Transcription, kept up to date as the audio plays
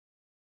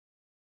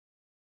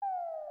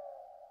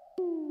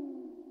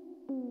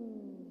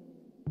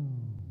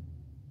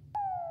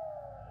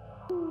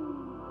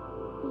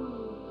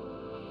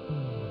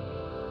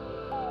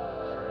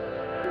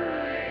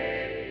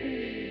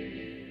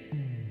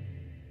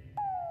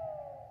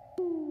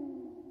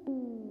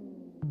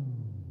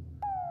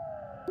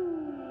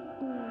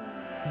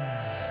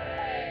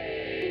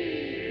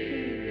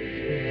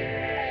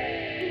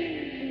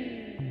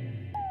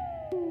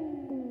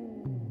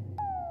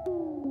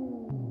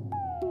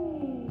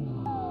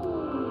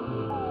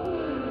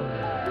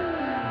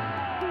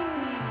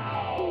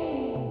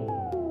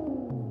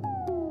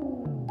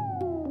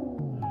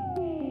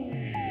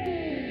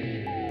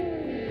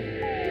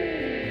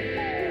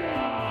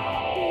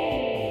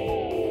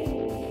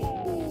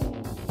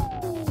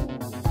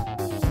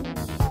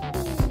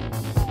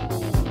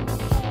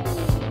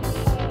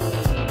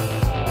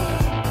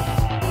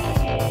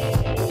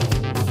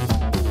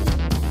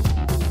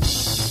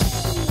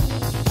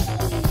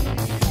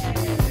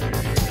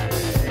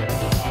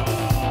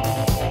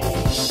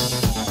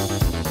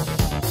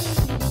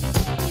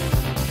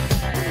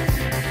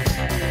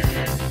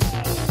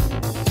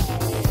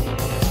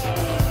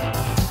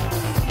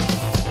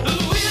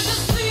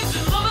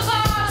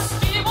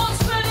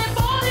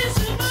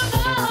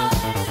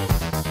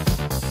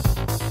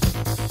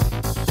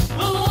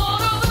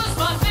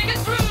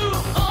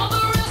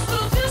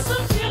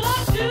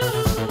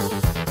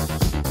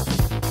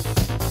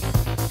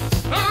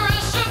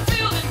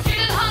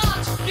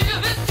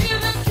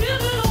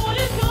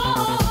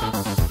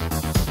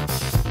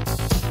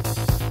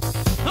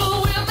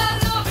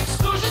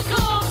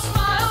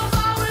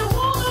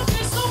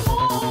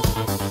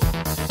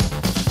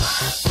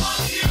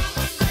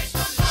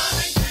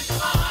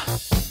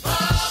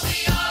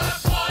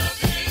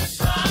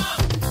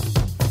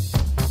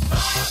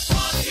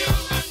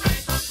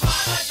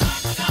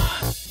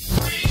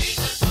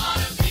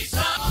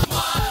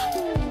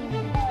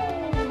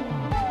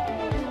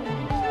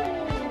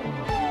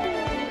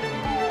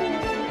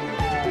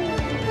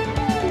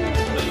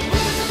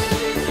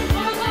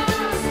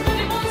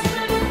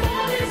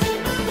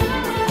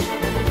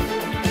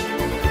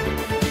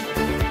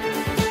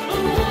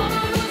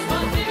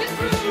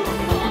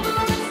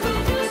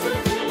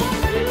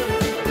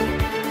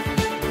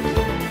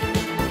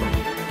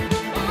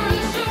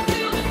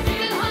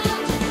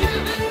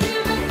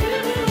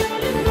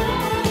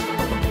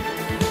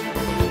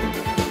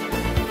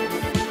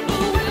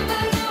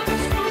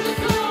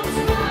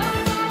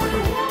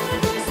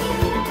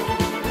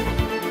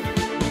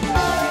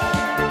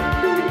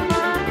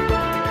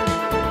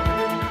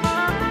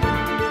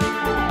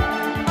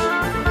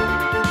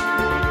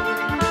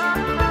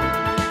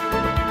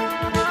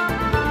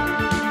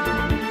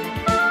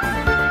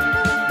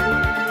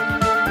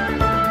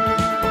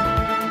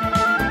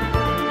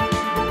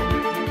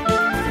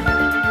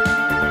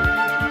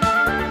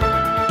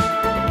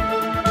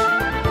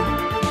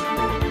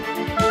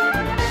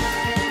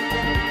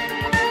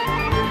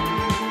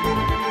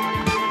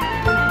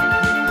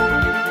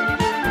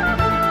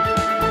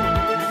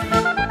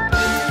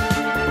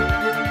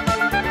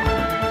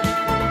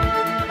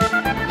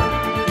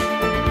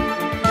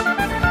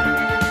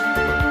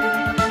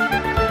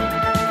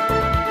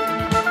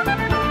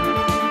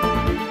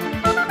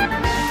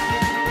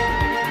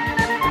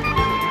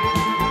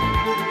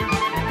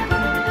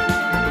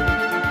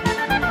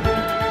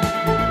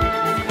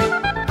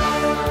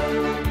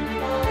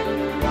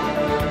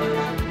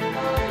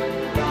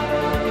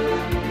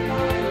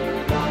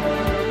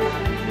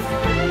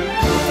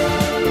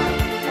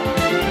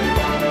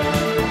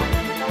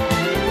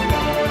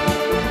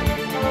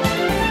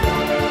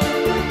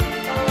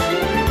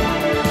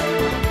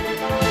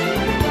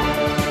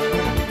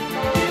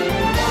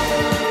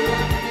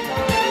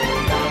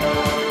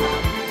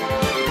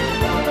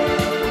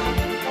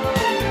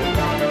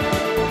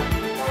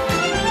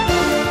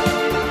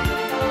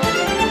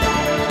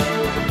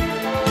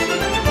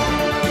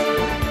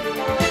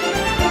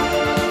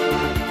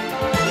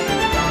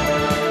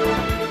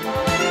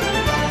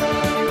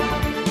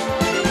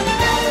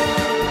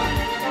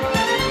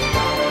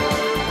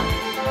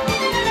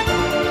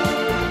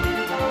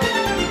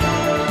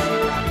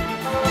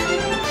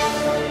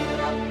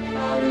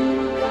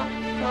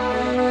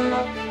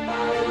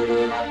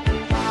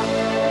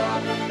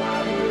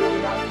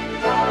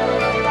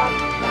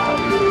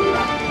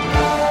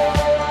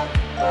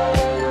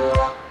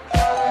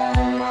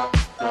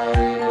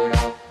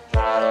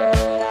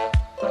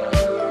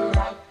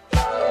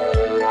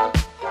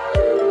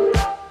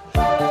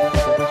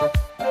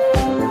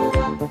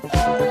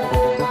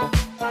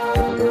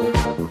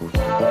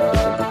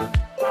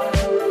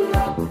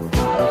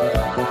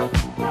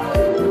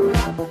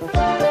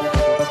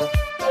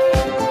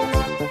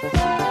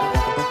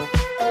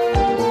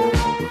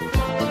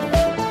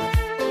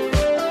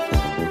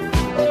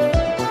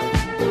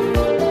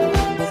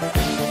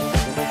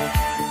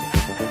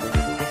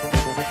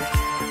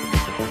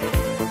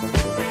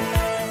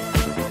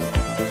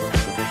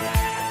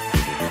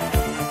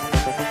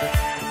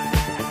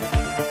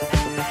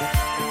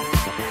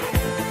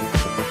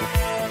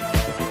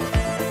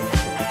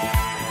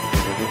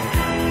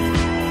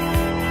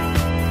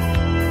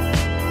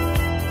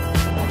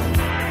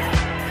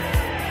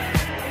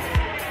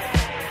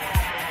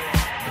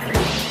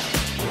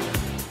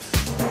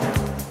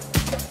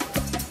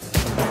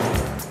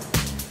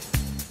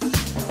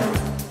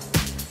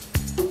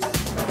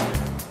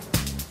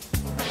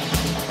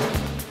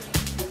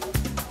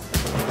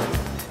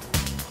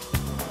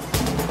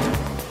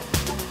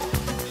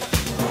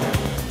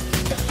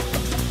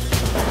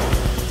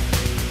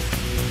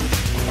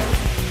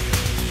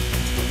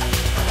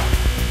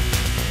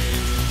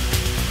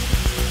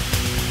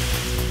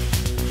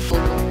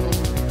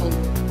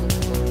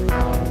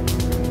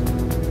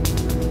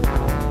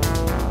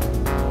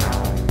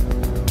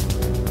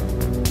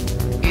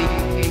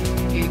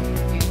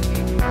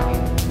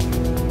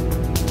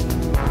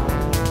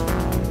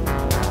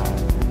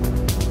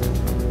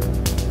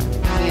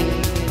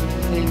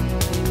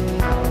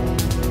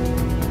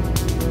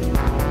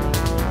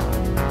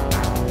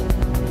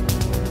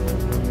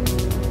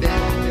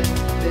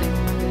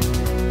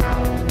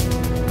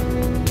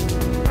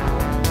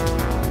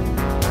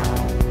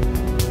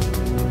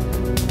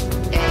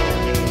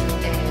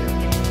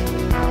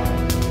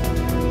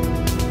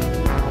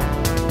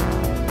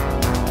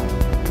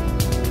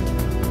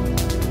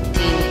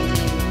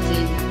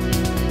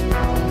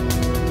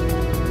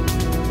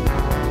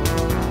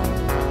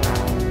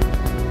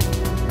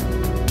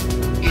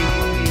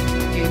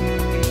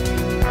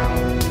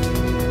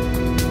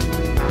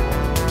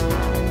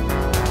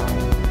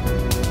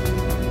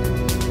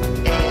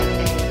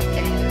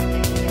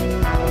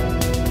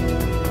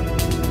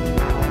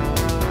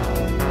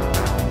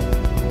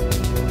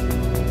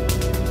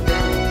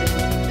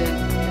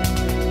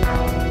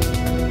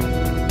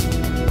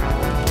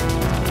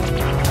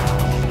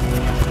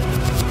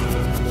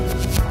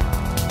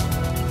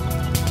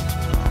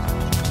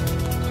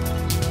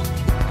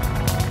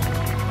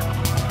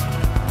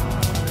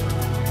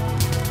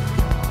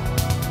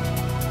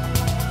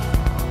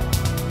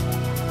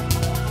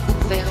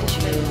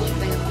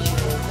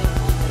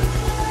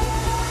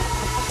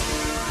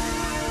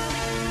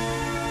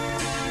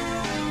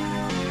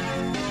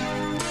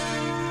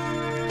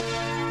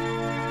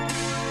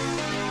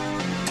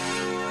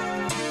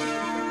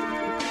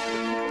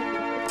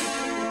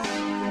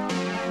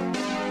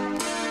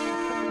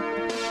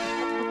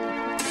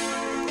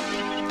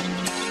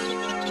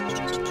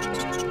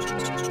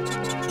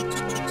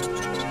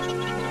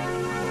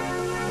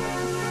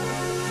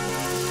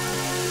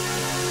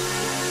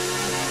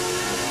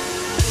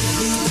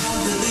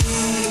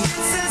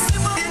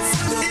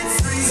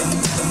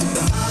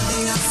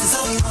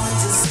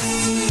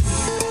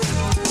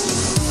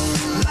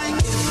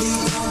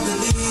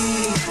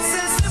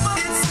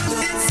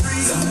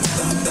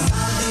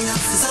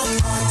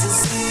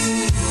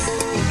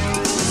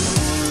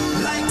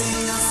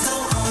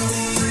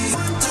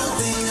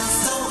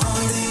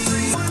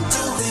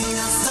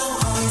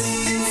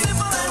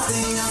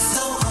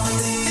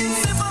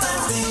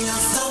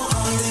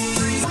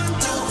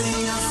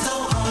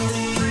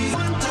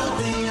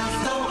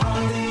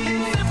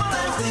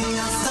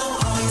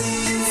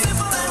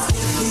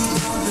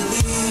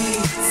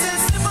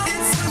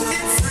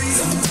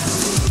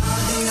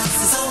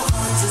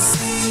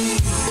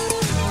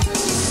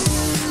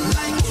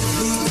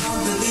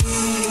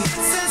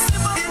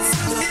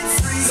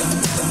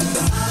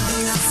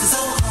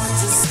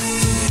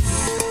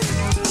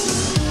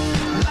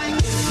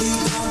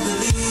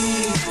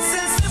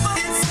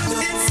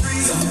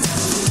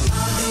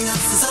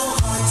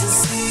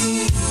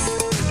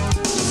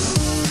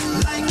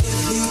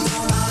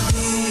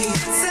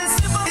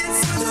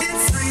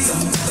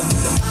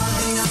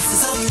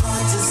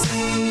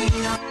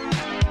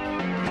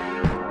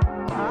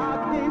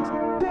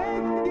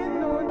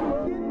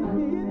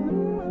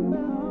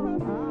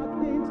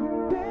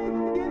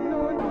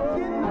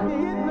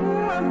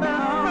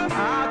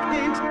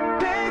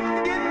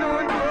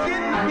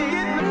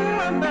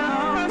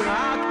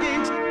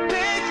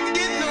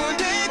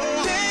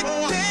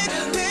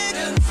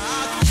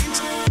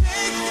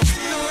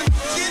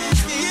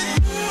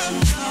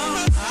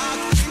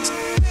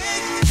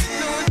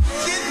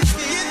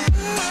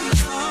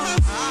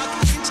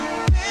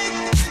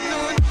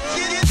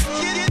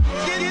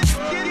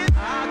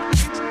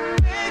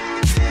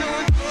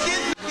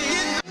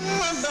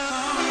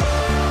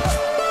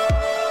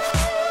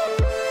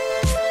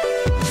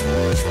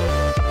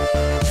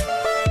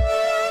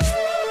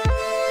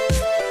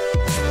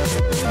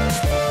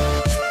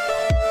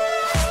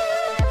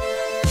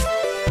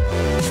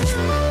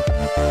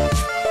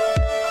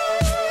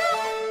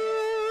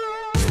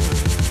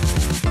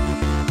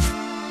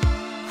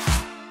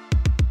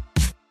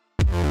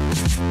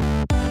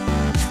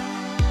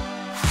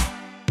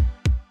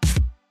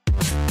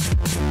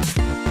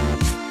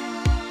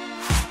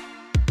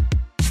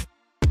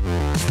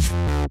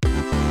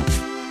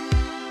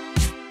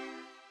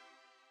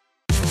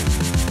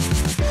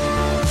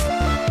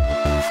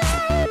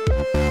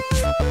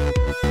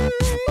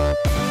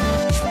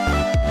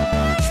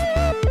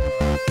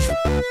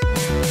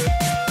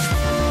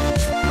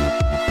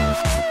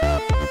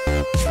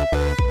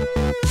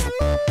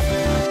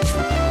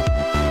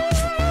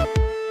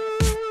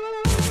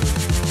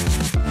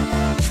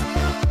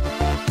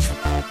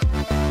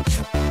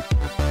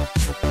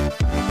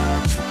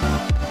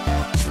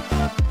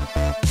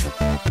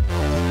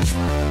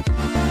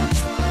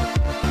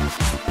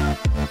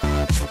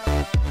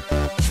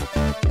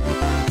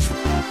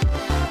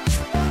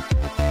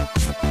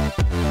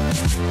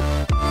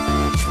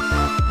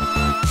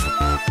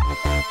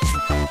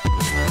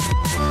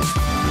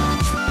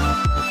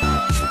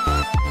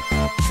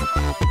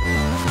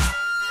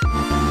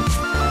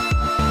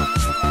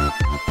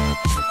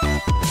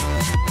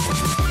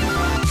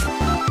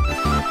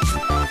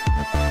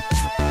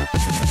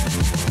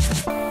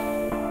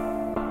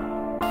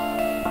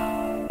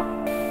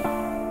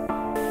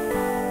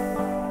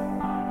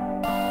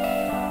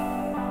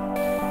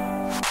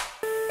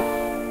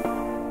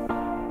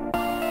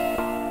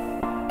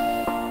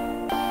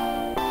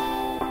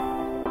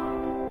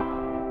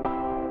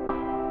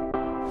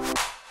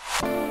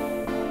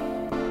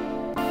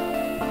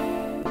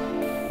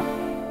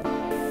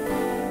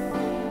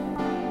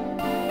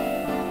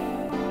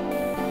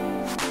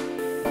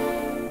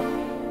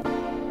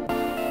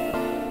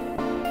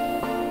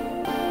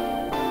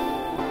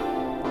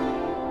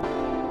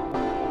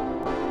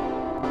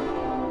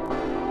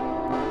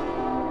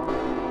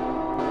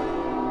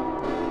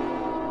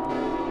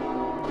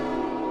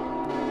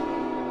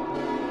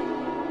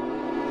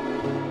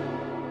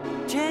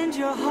Change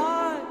your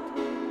heart.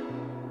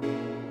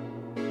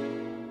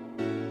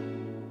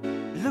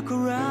 Look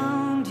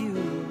around you.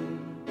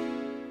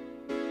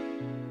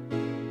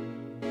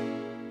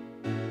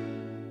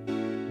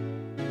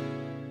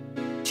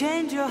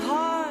 Change your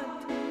heart.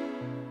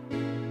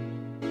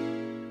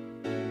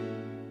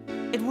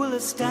 It will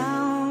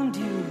astound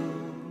you.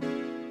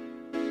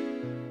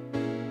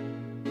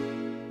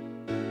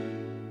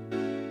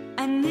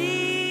 I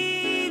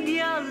need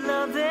your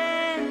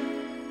loving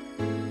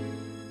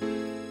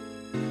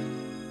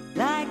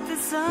like the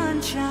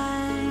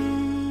sunshine.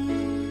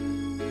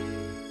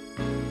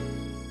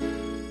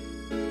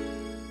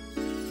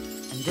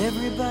 And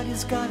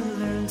everybody's gotta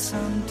learn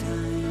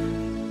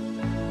sometime.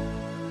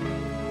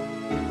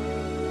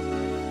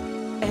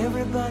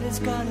 Everybody's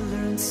gotta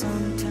learn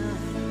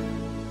sometime.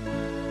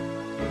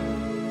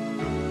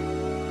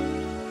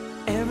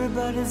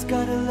 Everybody's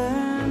gotta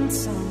learn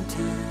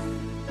sometime.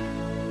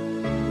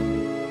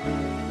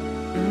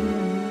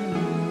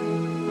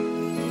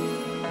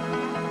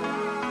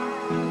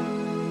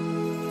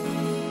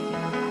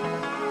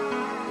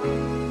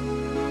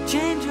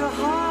 Change your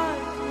heart.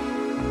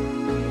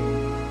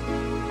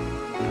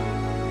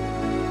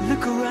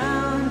 Look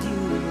around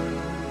you.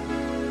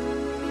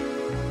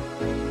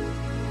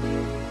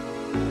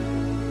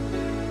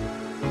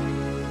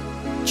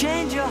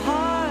 Change your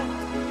heart.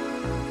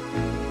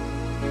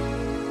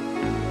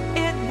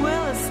 It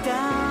will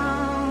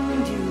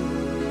astound you.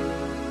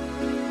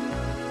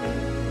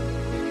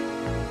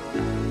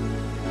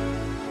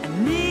 I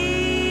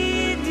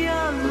need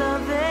your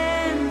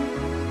loving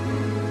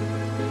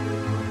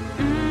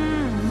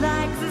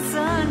like the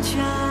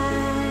sunshine.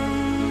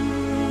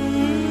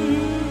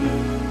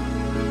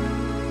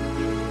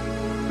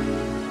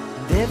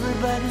 And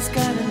everybody's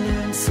gotta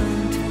learn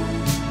sometime.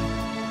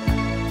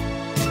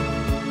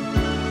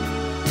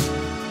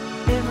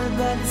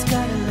 Everybody's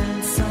gotta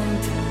learn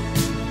sometime.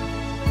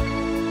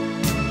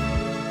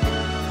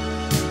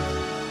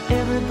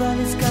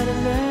 Everybody's gotta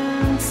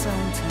learn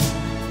sometime.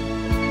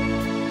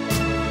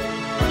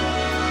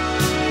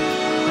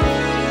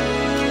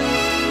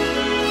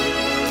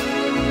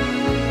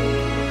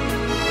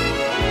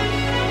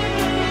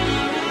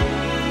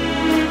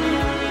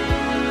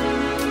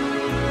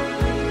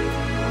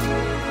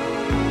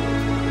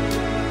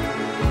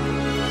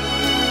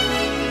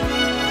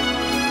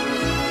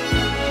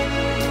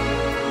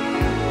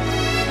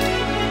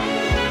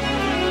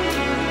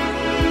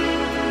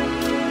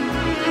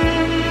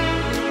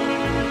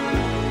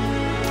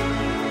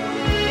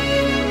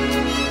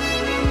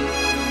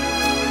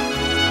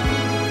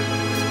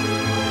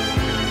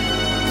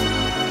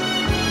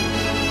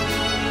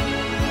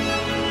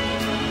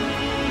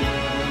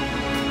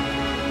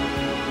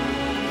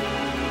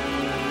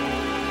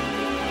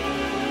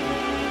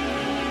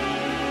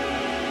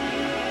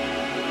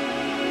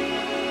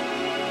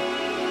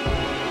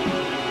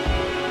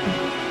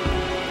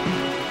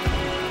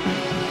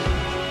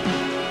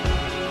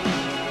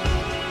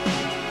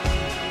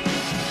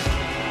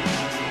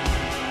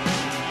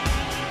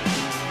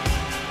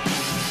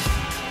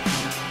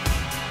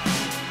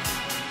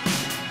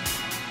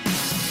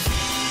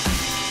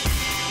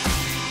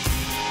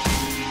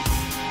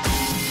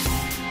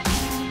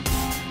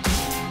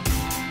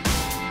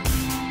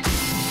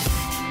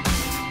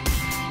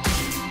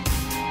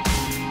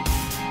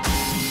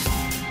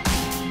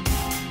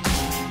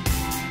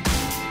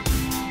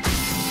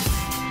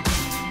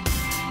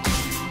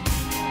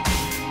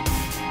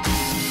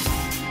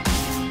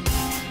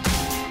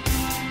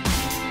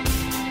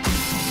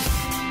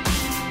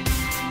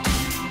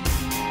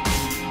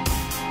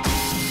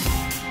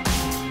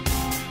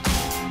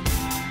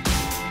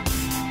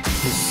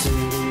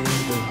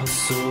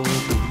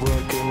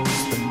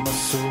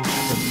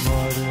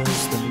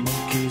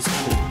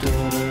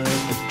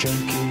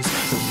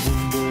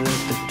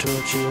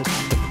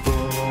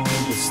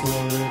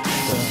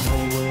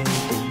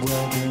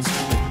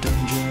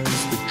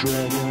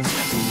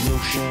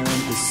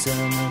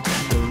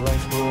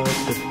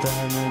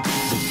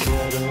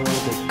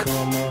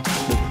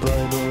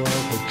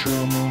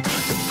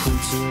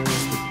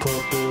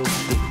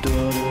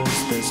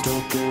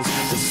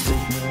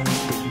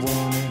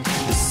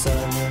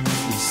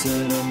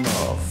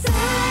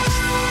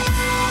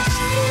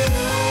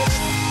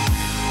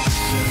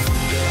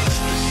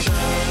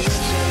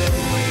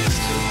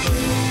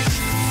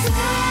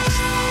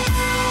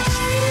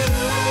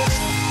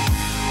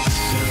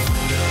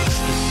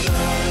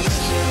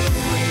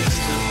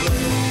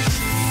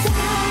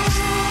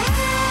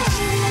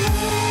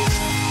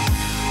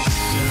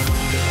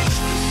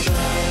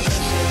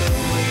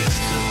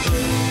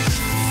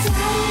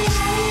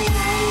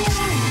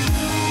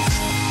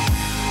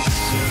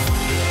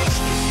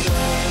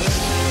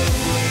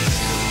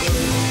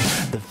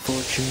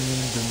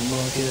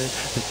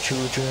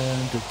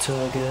 The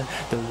target,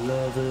 the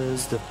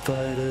lovers, the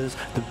fighters,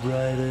 the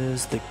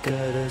writers, the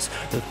guiders,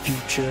 the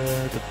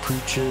future, the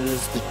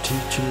preachers, the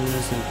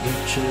teachers, the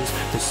riches,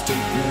 the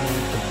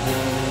statement, the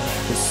warning,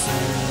 the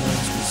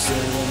signs, we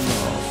say them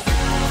all.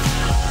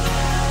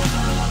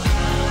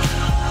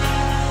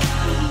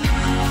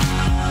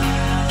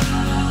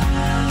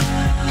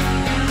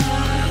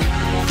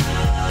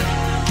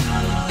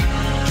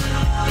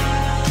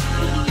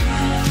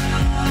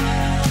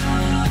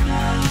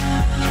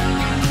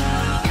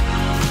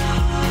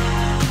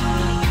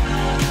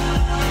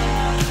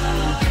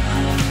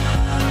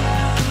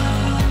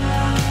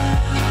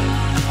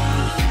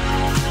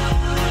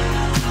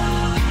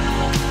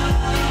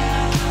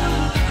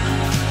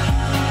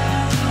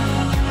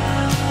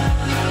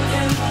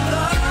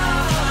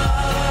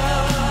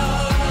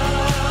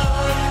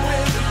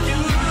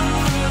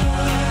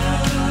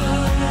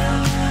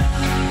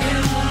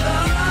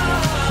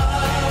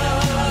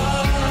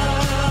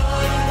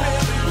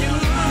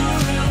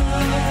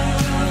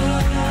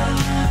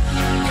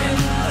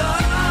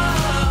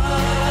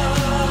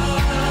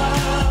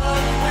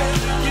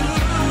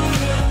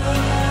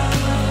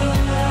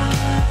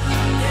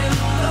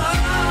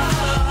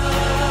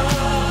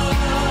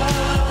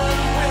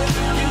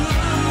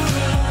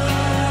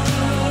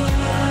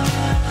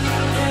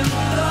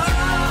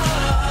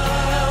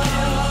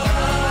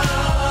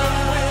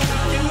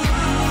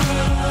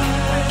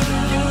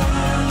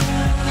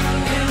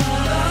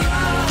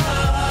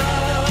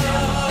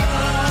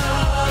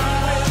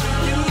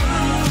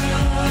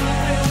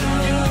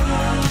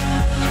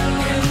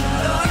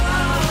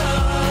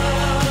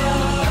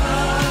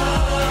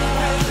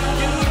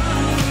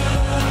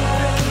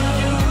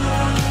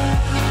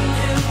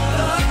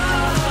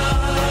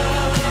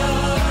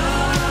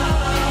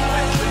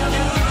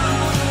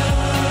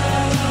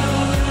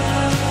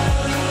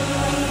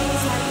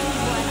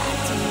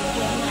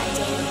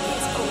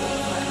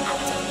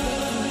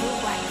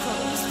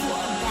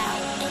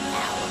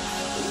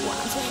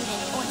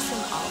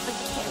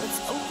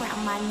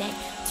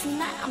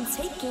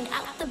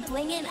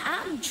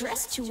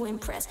 To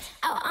impress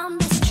out on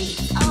the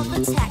streets, all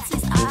the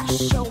taxis are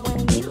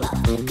showing me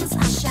love, cause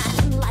I'm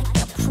shining like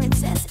a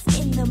princess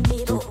in the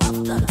middle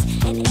of thugs.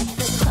 And at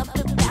the club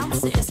the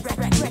bouncers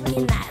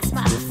recognize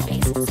my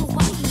face. So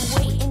while you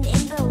waiting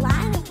in the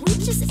line, we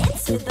just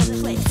enter the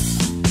place.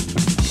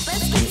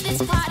 Let's get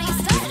this party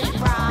started,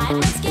 right?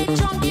 Let's get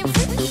drunk and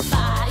freaky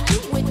vibe. You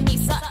with me,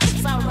 so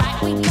it's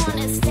alright. We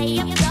gonna stay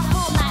up the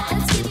whole night.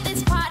 Let's get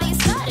this party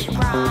started,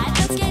 right?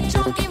 Let's get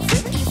drunk and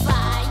freaky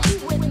vibe. You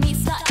with me,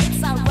 so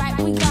it's alright.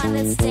 We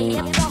gonna stay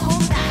up the whole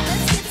night.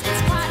 Let's get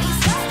this party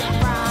started,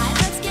 right?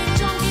 Let's get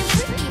drunk and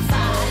freaky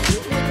vibe. You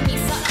with me,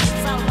 so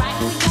it's alright.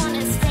 We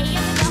gonna stay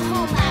up the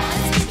whole night.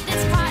 Let's get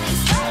this party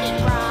started,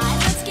 right?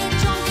 Let's get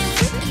drunk and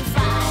freaky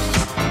vibe.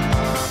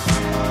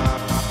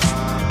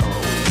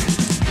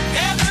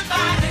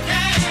 Everybody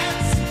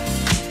dance,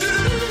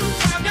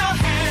 clap your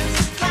hands,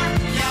 clap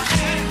your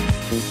hands.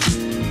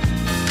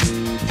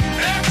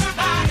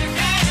 Everybody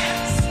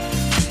dance,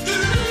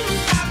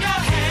 clap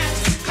your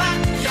hands, clap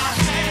your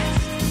hands.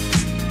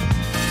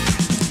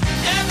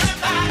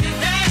 Everybody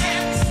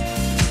dance,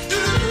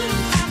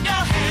 clap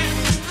your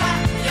hands, clap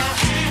your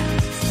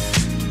hands.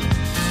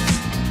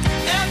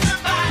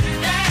 Everybody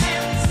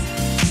dance,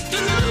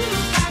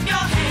 clap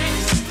your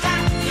hands,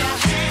 clap your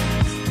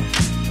hands.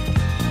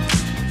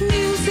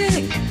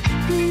 Music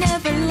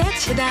never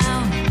lets you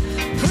down.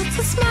 Puts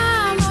a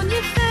smile on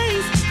your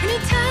face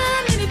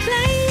anytime, any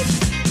place.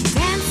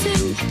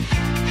 Dancing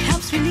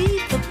helps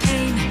relieve the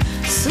pain,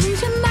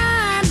 soothes your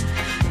mind,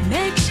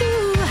 makes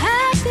you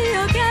happy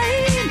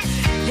again.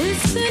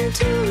 Listen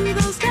to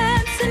those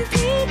dancing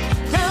feet.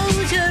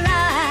 Close your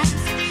eyes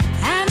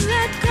and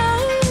let go.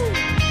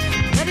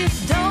 But it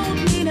don't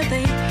mean a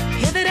thing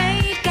if it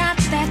ain't got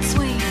that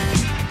swing.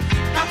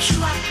 Up,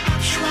 shoo up,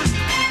 up, shoo up,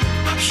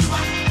 up, shoo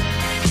up.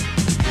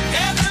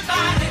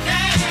 Everybody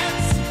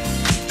dance,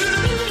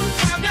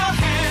 clap your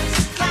hands,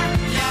 clap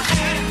your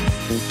hands.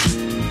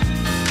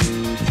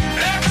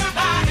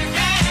 Everybody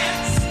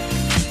dance,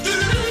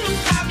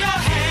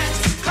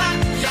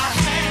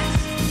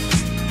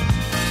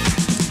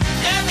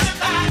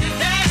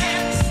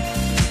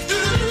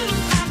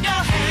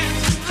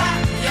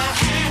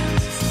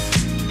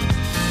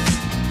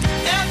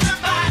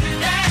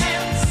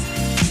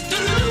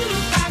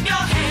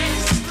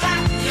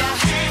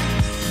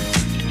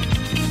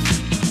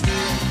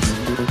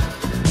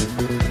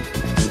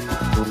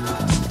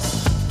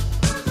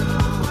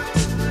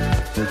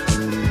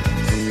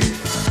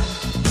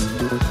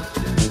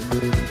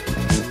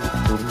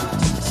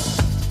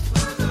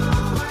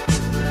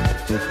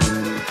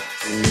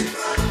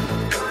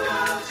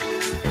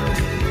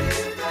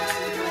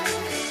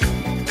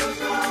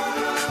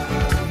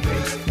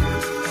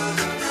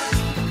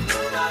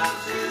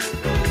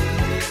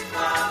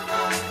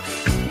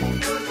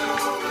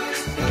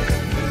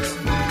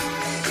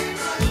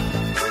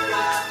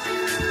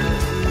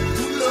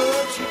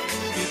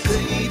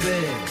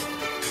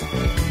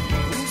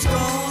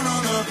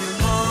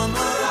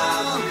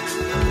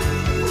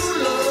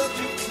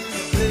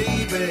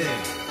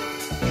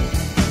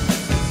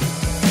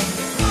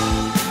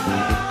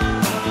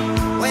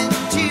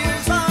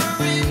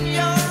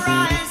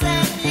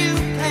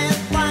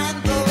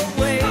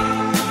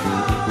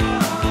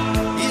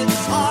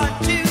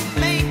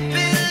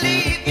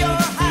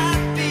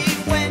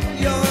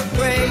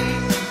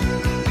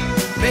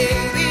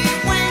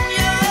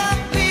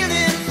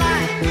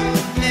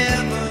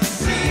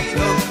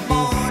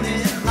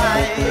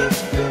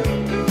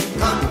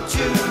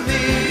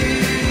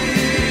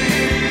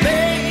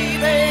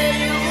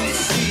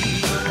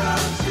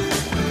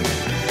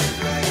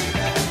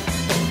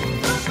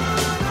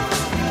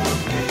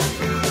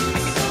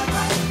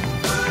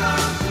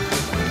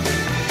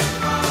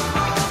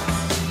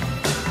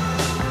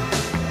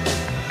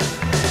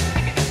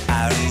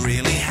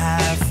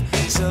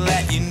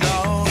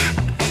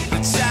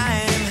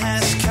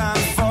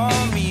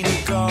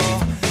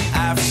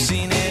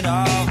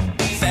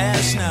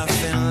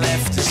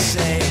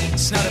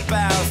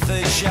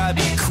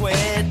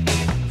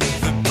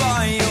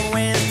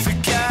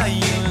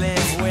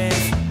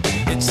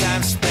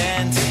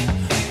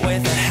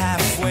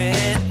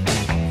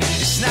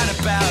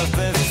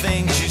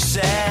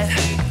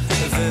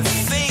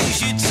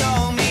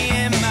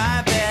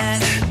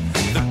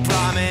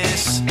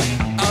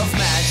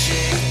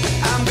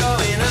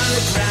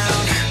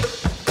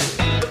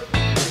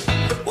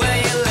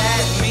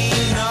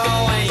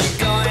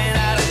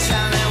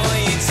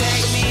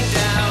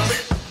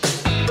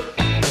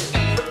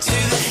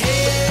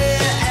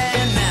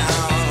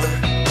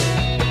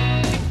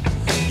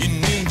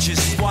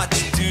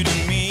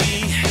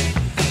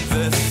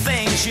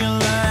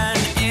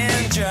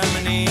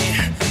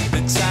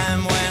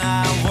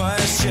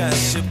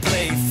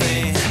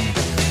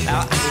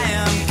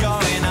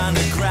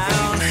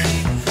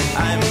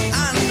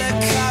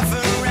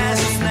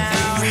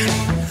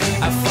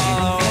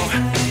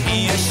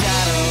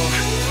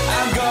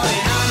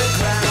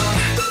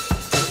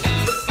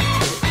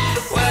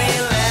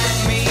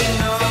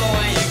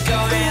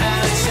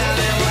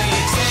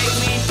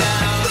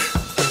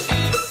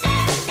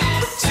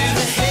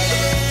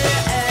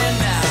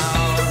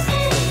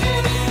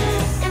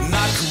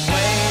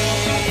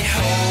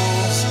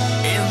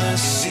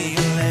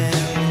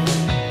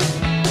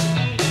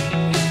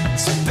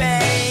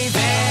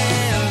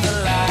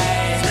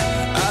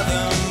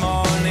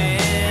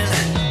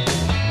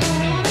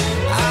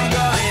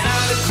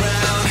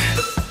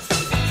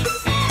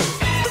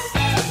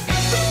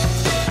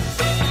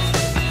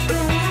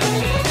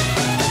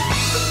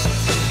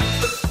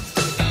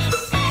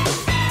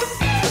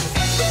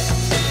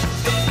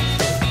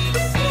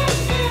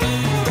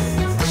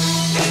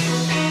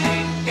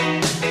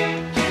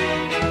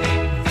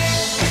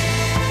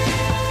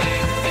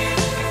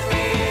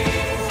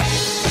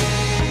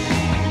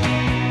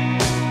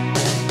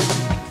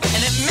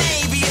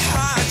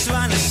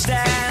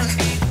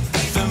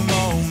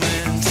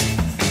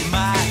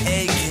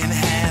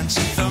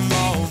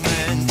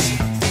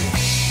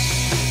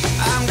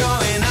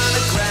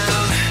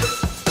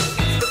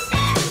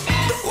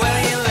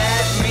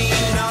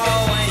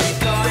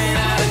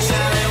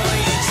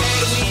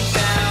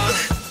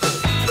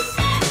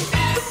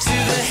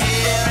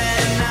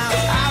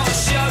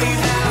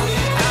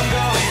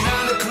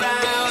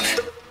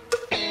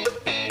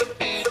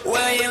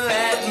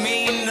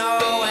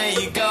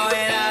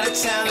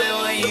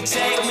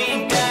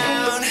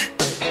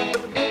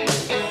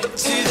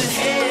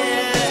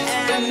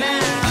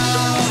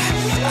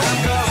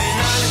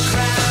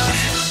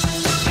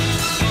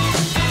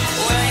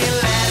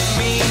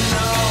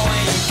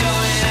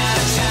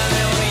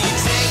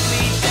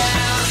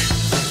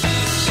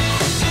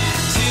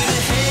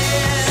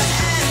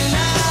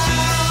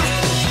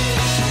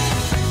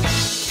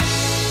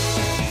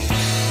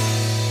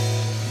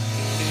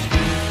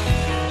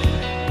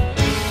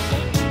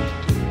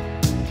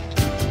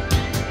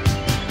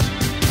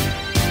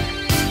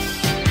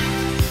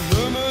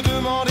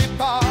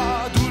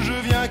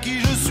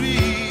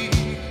 suis.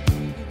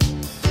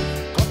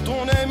 Quand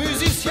on est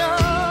musicien,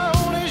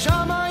 on est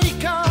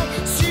jamaïcain,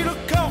 si le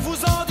cœur vous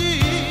en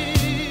dit.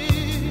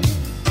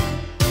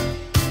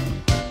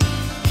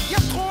 Il y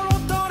a trop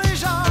longtemps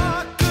déjà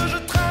que je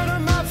traîne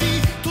ma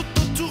vie tout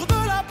autour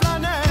de la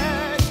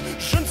planète.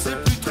 Je ne sais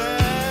plus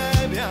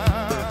très bien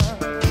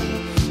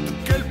de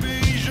quel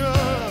pays je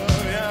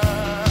viens.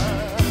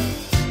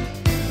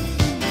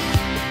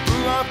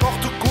 Peu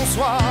importe qu'on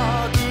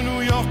soit de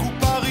New York ou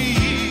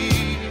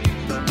Paris,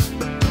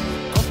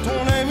 quand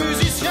on est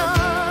musicien,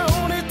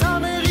 on est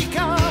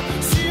américain,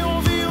 si on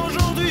vit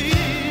aujourd'hui.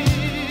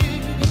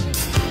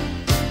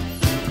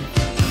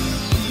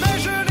 Mais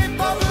je n'ai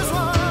pas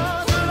besoin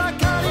de la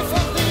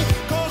Californie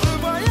quand je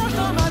voyage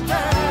dans ma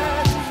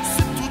tête,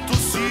 c'est tout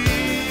aussi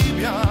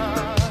bien.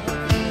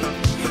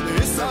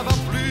 Et ça va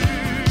plus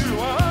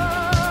loin.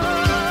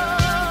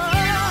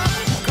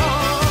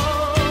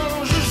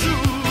 Quand je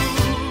joue,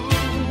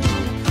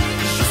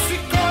 je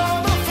suis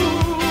comme un fou.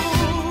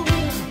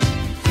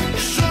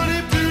 Je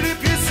n'ai plus les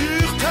pieds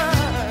sur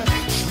terre,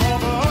 je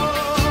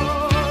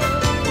m'envole.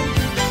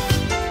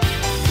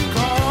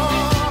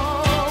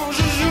 Quand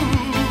je joue,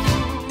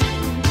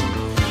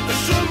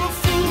 je me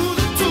fous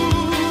de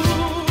tout.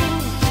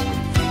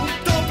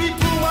 Tant pis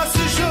pour moi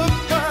si je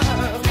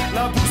perds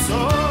la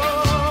boussole.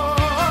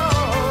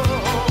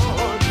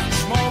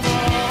 Je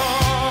m'envole.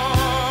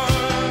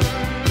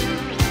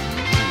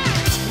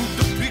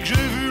 Depuis que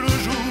j'ai vu le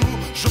jour,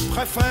 je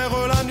préfère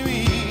la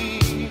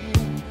nuit.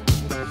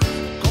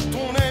 Quand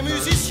on est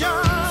musicien,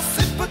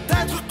 c'est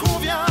peut-être qu'on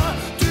vient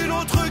d'une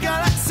autre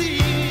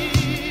galaxie.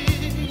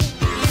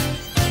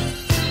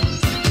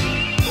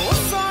 Au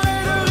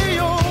soleil de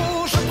Rio,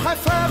 je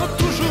préfère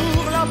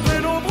toujours la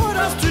pénombre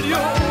d'un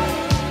studio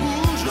où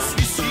je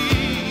suis si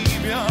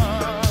bien,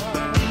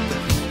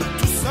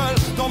 tout seul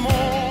dans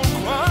mon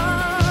coin.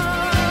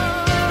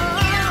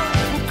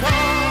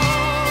 Quand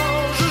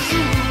je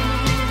joue,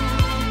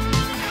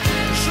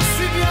 je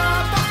suis bien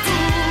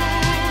partout.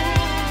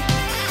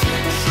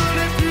 Je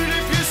n'ai plus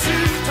les pieds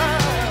sur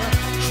terre,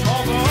 je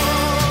m'envole.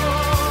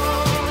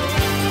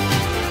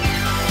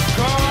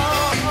 Quand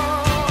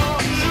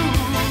je joue,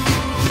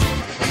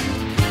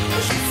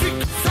 je suis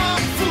comme un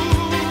fou.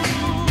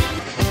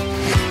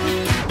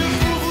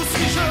 Pour vous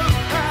si je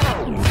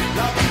perds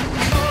la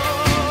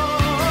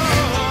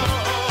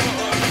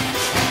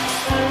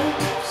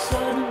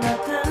Seul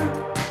matin,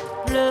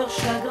 pleure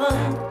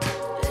chagrin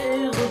et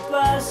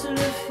repasse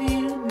le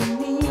film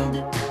humide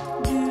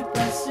du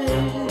passé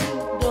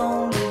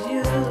dans les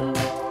yeux.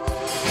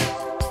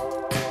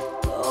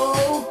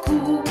 Oh,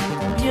 court,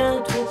 bien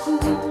trop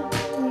court,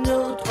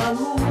 notre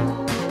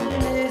amour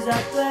les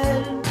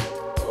appelle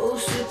au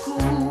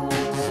secours.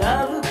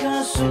 Savent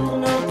qu'un sourd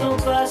n'entend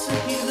pas ce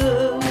qu'il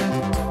veut.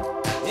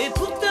 Et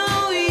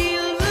pourtant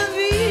il veut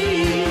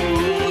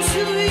vivre ou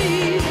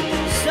survivre,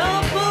 sans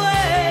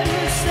poème,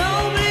 sans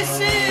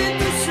blesser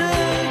tous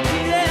ceux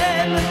qu'il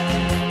aime.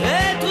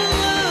 Être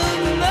heureux,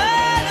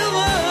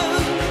 malheureux,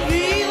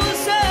 vivre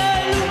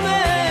seul ou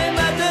même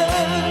à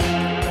deux.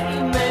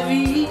 Mais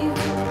vivre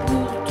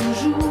pour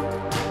toujours,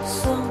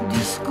 sans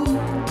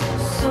discours,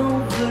 sans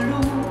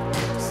velours,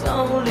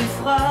 sans les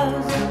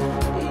phrases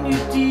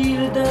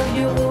inutiles d'un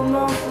vieux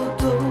roman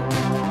photo.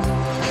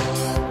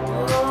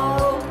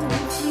 Oh,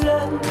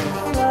 fleur,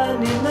 fan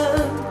et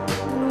meurt,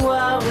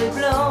 noir et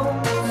blanc,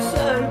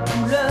 seule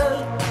couleur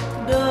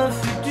d'un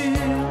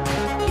futur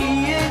qui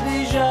est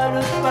déjà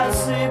le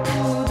passé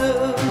pour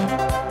deux.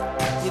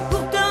 Et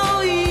pourtant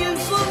il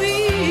faut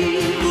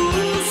vivre ou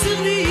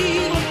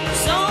survivre,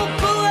 sans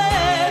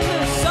poème,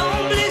 sans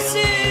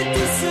blesser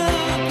tous ceux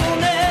qu'on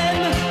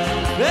aime.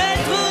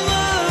 Être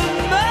heureux,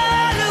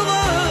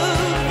 malheureux,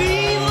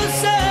 vivre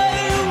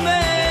seul ou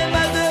même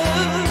à deux.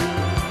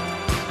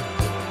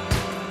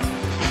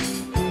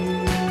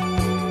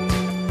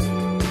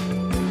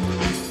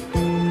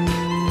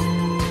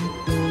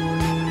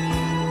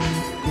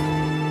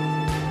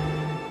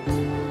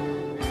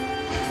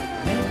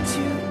 Met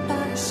you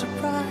by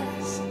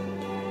surprise.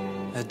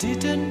 I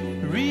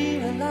didn't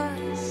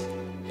realize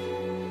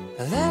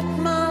that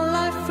my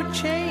life would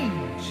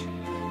change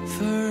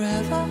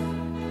forever.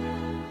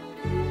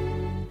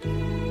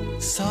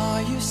 Saw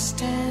you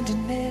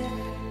standing there.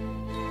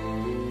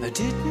 I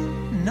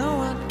didn't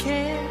know I'd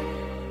care.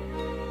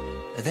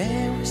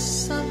 There was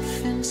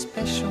something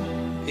special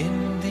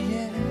in the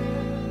air.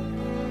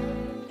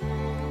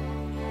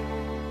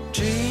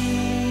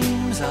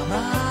 Dreams are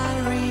my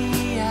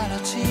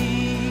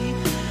reality.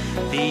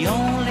 The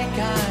only